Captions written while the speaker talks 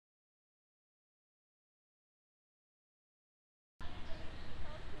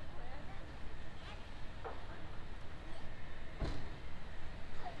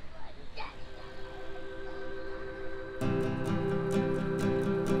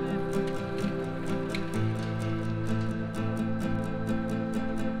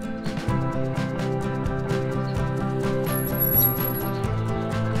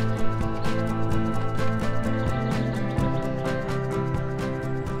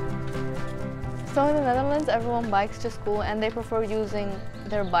So in the Netherlands, everyone bikes to school and they prefer using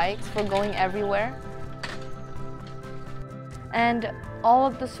their bikes for going everywhere. And all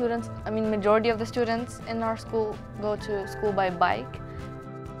of the students, majority of the students in our school go to school by bike.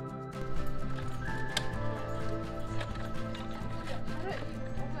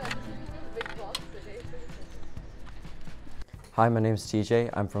 Hi, my name is TJ.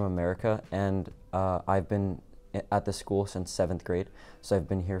 I'm from America, and I've been at the school since 7th grade. So I've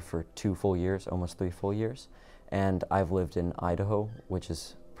been here for 2 full years, almost 3 full years. And I've lived in Idaho, which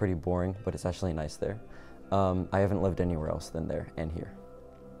is pretty boring, but it's actually nice there. I haven't lived anywhere else than there and here.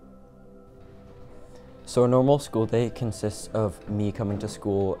 So a normal school day consists of me coming to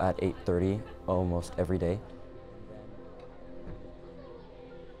school at 8:30 almost every day.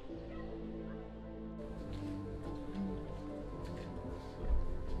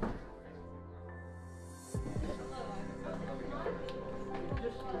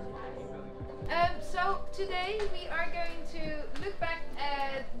 So today we are going to look back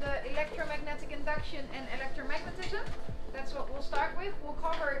at the electromagnetic induction and electromagnetism. That's what we'll start with. We'll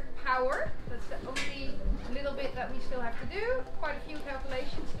cover power. That's the only little bit that we still have to do. Quite a few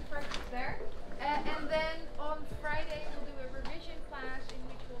calculations to practice there. And then on Friday we'll do a revision class in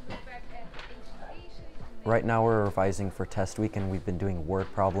which we'll look back at ACDC. Right now we're revising for test week, and we've been doing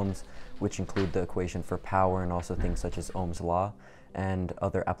word problems, which include the equation for power and also things such as Ohm's law and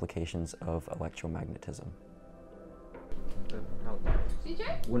other applications of electromagnetism.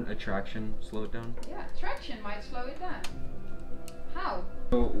 CJ? Wouldn't attraction slow it down? Yeah, attraction might slow it down. How?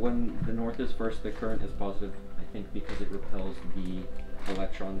 So when the north is first, the current is positive, I think, because it repels the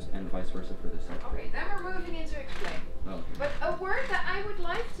electrons and vice versa for the south. Okay, then we're moving into explain. Oh, okay. But a word that I would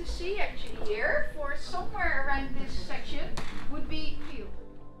like to see actually here for somewhere around this section would be field.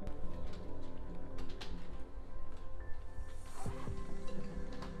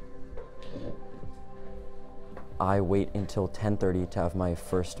 I wait until 10:30 to have my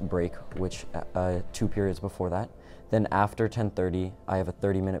first break, which 2 periods before that. Then after 10:30, I have a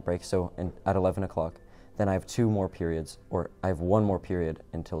 30-minute break, so at 11 o'clock. Then I have 2 more periods, or I have 1 more period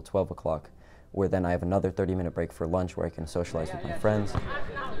until 12 o'clock, where then I have another 30-minute break for lunch where I can socialize with my friends.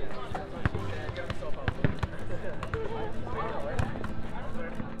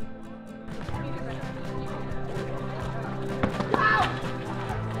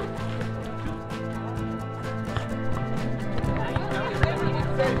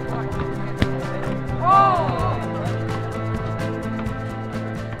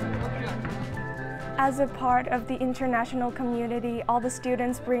 As a part of the international community, all the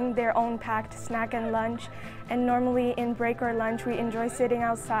students bring their own packed snack and lunch, and normally in break or lunch we enjoy sitting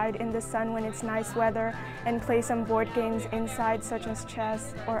outside in the sun when it's nice weather and play some board games inside, such as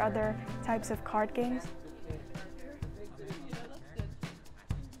chess or other types of card games.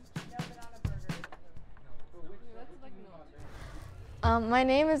 My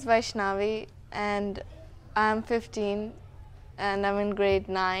name is Vaishnavi and I'm 15 and I'm in grade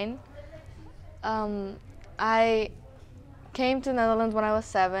 9. I came to Netherlands when I was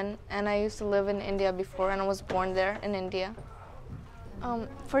 7 and I used to live in India before, and I was born there in India.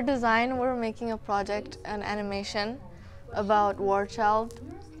 For design, we're making a project, an animation about War Child,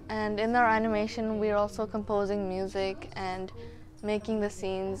 and in our animation we're also composing music and making the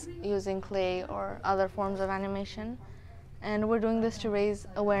scenes using clay or other forms of animation. And we're doing this to raise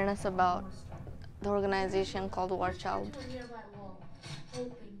awareness about the organization called War Child.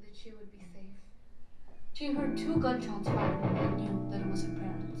 Hoping that she would be safe. She heard 2 gunshots fired and knew that it was her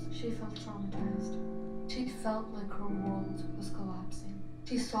parents. She felt traumatized. She felt like her world was collapsing.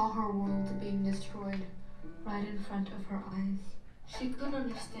 She saw her world being destroyed right in front of her eyes. She couldn't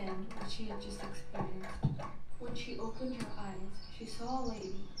understand what she had just experienced. When she opened her eyes, she saw a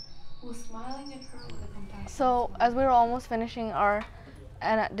lady who was smiling at her with a compassion. So as we were almost finishing our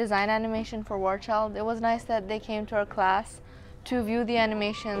design animation for War Child, it was nice that they came to our class to view the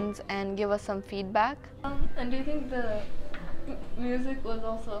animations and give us some feedback. And do you think the music was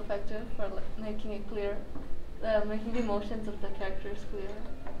also effective for making it clear, making the emotions of the characters clear?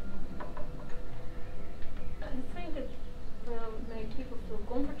 I think it will make people feel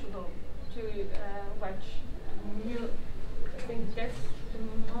comfortable to watch new. I think that's the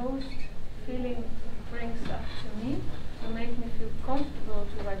most feeling brings stuff to me, to make me feel comfortable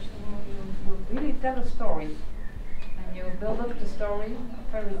to watch the movie. You really tell a story, and you build up the story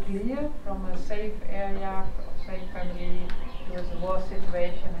very clear, from a safe area, safe family, towards a war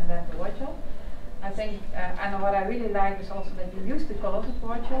situation, and then to War Child. I think, and what I really like is also that you use the colors of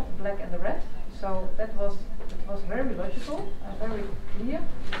War Child, the black and the red. So it was very logical and very clear.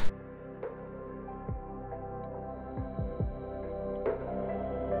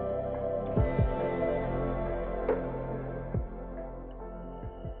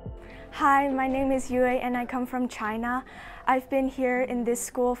 Hi, my name is Yue and I come from China. I've been here in this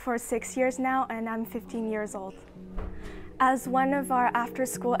school for 6 years now and I'm 15 years old. As one of our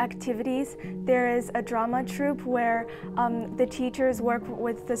after-school activities, there is a drama troupe where the teachers work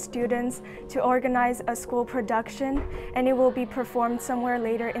with the students to organize a school production, and it will be performed somewhere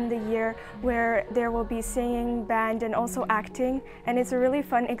later in the year where there will be singing, band, and also acting. And it's a really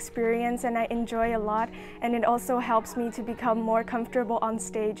fun experience and I enjoy a lot, and it also helps me to become more comfortable on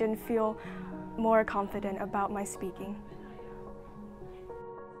stage and feel more confident about my speaking.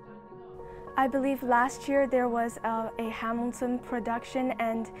 I believe last year there was a Hamilton production,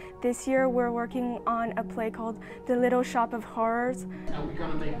 and this year we're working on a play called The Little Shop of Horrors. And we're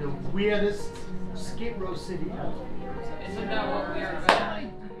gonna make the weirdest Skid Row city ever. Isn't that what we are about?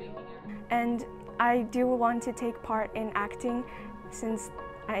 And I do want to take part in acting since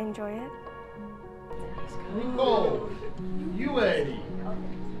I enjoy it. Nicole, Yue,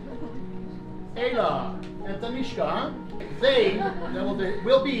 Ayla, and Tanishka, they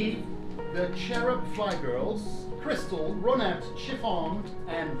will be the Cherub Fly Girls, Crystal, Ronette, Chiffon,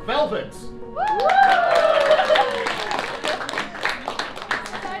 and Velvet.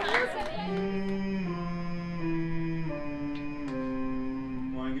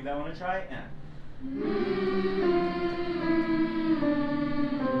 Want to give that one a try? Yeah.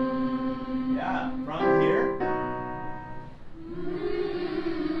 Yeah, from here.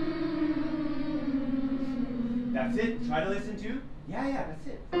 That's it. Try to listen to. Yeah, that's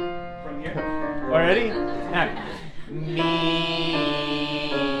it. From here. Already? Now, me.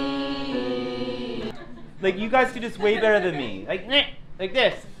 Like, you guys could just way better than me. Like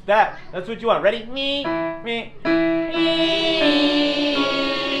this. That's what you want. Ready? Me.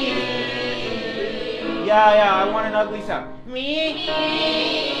 Yeah, I want an ugly sound. Me.